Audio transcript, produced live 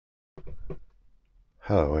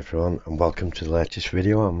Hello everyone and welcome to the latest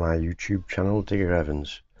video on my YouTube channel, Digger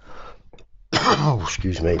Evans. Oh,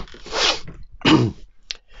 excuse me.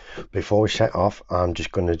 Before we set off, I'm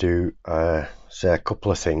just going to say a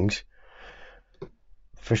couple of things.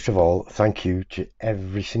 First of all, thank you to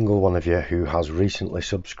every single one of you who has recently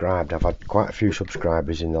subscribed. I've had quite a few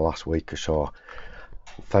subscribers in the last week or so.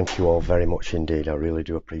 Thank you all very much indeed. I really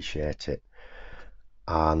do appreciate it.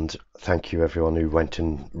 And thank you everyone who went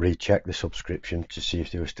and rechecked the subscription to see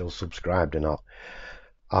if they were still subscribed or not.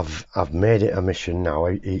 I've made it a mission now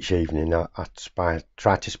each evening. I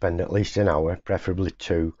try to spend at least an hour, preferably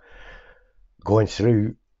two, going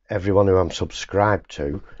through everyone who I'm subscribed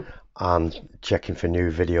to and checking for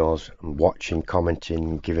new videos and watching,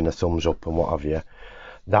 commenting, giving a thumbs up and what have you.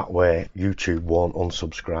 That way YouTube won't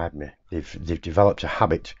unsubscribe me. They've developed a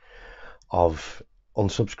habit of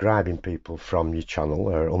unsubscribing people from your channel,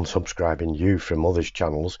 or unsubscribing you from others'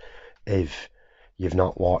 channels if you've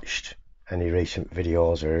not watched any recent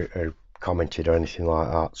videos or commented or anything like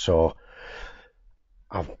that. So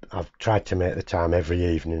I've tried to make the time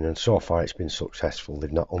every evening, and so far it's been successful. They've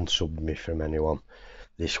not unsubbed me from anyone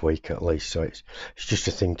this week at least, so it's just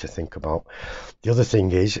a thing to think about. The other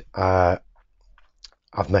thing is I've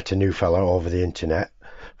met a new fella over the internet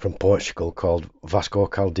from Portugal called Vasco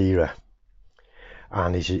Caldeira,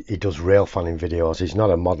 and he does rail fanning videos. He's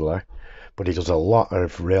not a modeler, but he does a lot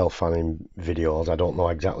of rail fanning videos. I don't know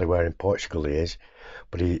exactly where in Portugal he is,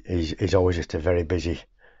 but he's always at a very busy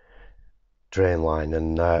train line,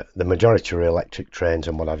 and the majority are electric trains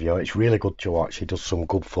and what have you. It's really good to watch. He does some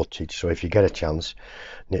good footage, so if you get a chance,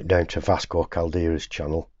 nip down to Vasco Caldeira's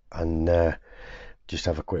channel and just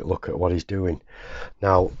have a quick look at what he's doing.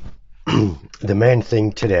 Now, the main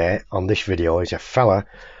thing today on this video is a fella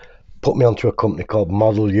put me onto a company called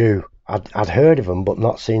Model U. I'd heard of them but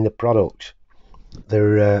not seen the products.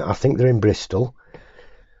 I think they're in Bristol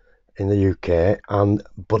in the UK,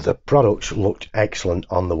 but the products looked excellent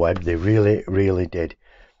on the web. They really did.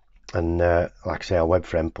 And like I say, a web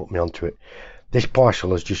friend put me onto it. This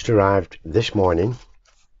parcel has just arrived this morning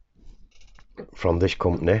from this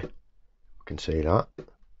company. You can see that.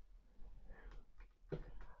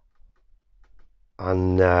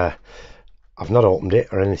 And I've not opened it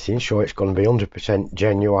or anything, so it's going to be 100%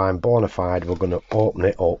 genuine, bona fide. We're going to open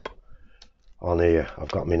it up on here.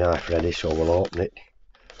 I've got my knife ready, so we'll open it.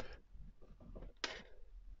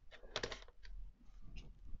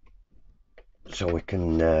 So we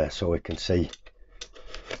can see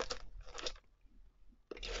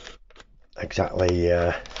exactly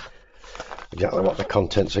what the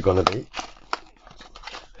contents are going to be.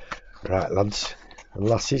 Right, lads and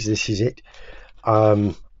lasses, this is it.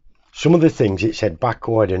 Some of the things it said back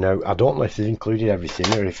order. Now I don't know if they've included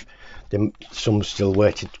everything or if some still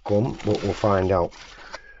waited to come, but we'll find out.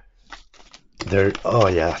 Oh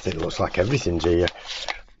yeah, I think it looks like everything's here.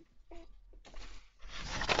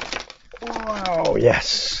 Wow,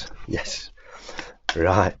 yes.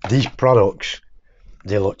 Right, these products,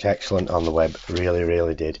 they looked excellent on the web,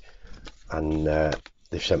 really did. And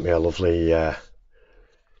they've sent me a lovely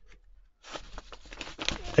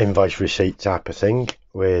invoice receipt type of thing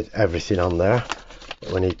with everything on there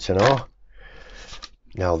that we need to know.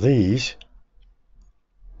 Now these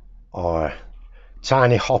are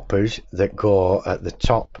tiny hoppers that go at the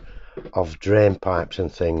top of drain pipes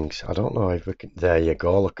and things. I don't know if we can, there you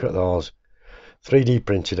go, look at those. 3D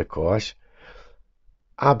printed, of course.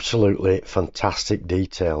 Absolutely fantastic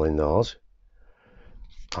detail in those.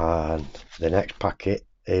 And the next packet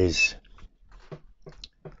is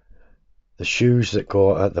the shoes that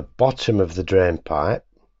go at the bottom of the drain pipe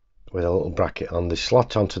with a little bracket on. The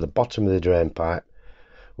slot onto the bottom of the drain pipe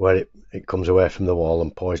where it comes away from the wall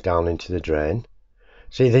and pours down into the drain.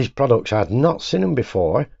 See, these products, I'd not seen them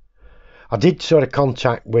before. I did sort of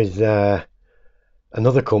contact with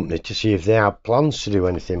another company to see if they had plans to do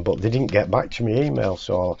anything, but they didn't get back to me email,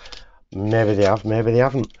 so maybe they have, maybe they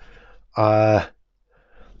haven't.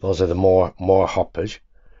 Those are the more hoppers.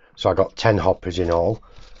 So I got 10 hoppers in all.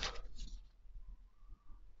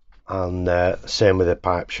 And same with the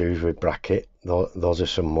pipe shoes with bracket. Those are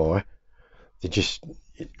some more. They just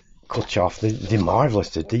cut off. They're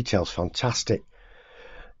marvellous. The detail's fantastic.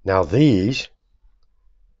 Now these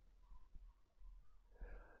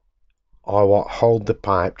are what hold the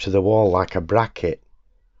pipe to the wall like a bracket.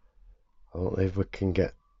 I don't know if we can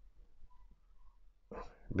get... A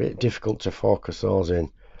bit difficult to focus those in.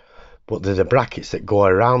 But they're the brackets that go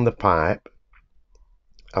around the pipe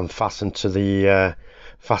and fasten the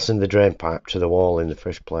drain pipe to the wall in the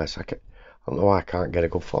first place. I don't know why I can't get a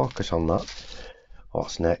good focus on that.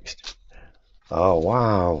 What's next? Oh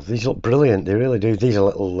wow, these look brilliant. They really do. These are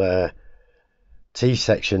little T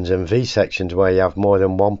sections and V sections where you have more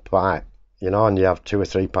than one pipe, you know, and you have 2 or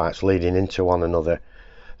 3 pipes leading into one another.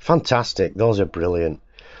 Fantastic. Those are brilliant.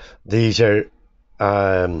 These are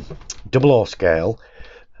double O scale,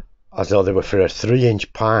 as though they were for a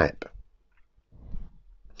 3-inch pipe.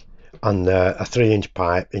 And a 3-inch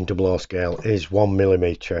pipe in double O scale is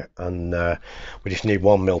 1mm, and we just need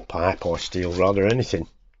 1mm pipe or steel rod or anything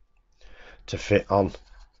to fit on.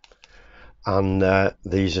 And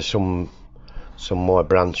these are some more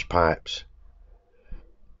branch pipes.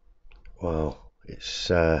 Well, it's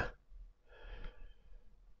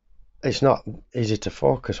not easy to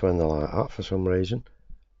focus when they're like that for some reason.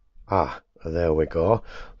 There we go.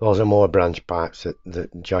 Those are more branch pipes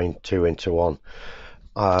that join 2 into 1.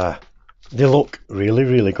 They look really,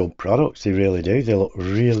 really good products. They really do. They look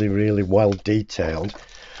really, really well detailed.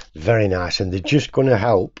 Very nice. And they're just going to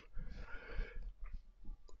help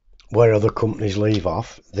where other companies leave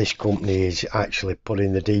off. This company is actually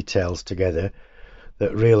putting the details together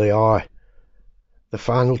that really are the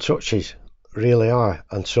final touches. Really are.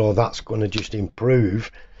 And so that's going to just improve,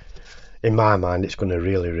 in my mind, it's going to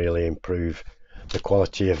really, really improve the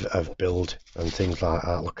quality of build and things like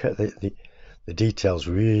that. Look at the details,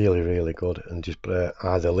 really, really good. And just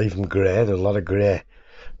either leave them grey. There's a lot of grey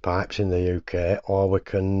pipes in the UK, or we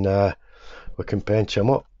can paint them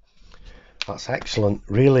up. That's excellent.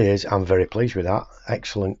 Really is. I'm very pleased with that.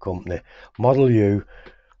 Excellent company. Model U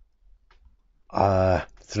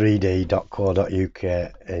 3D.co.uk,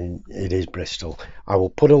 and it is Bristol. I will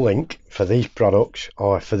put a link for these products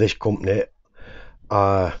or for this company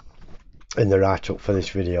in the write-up for this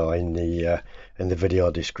video in the video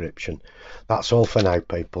description. That's all for now,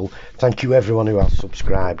 people. Thank you everyone who has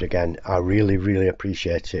subscribed again. I really, really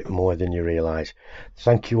appreciate it more than you realise.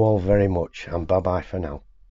 Thank you all very much, and bye bye for now.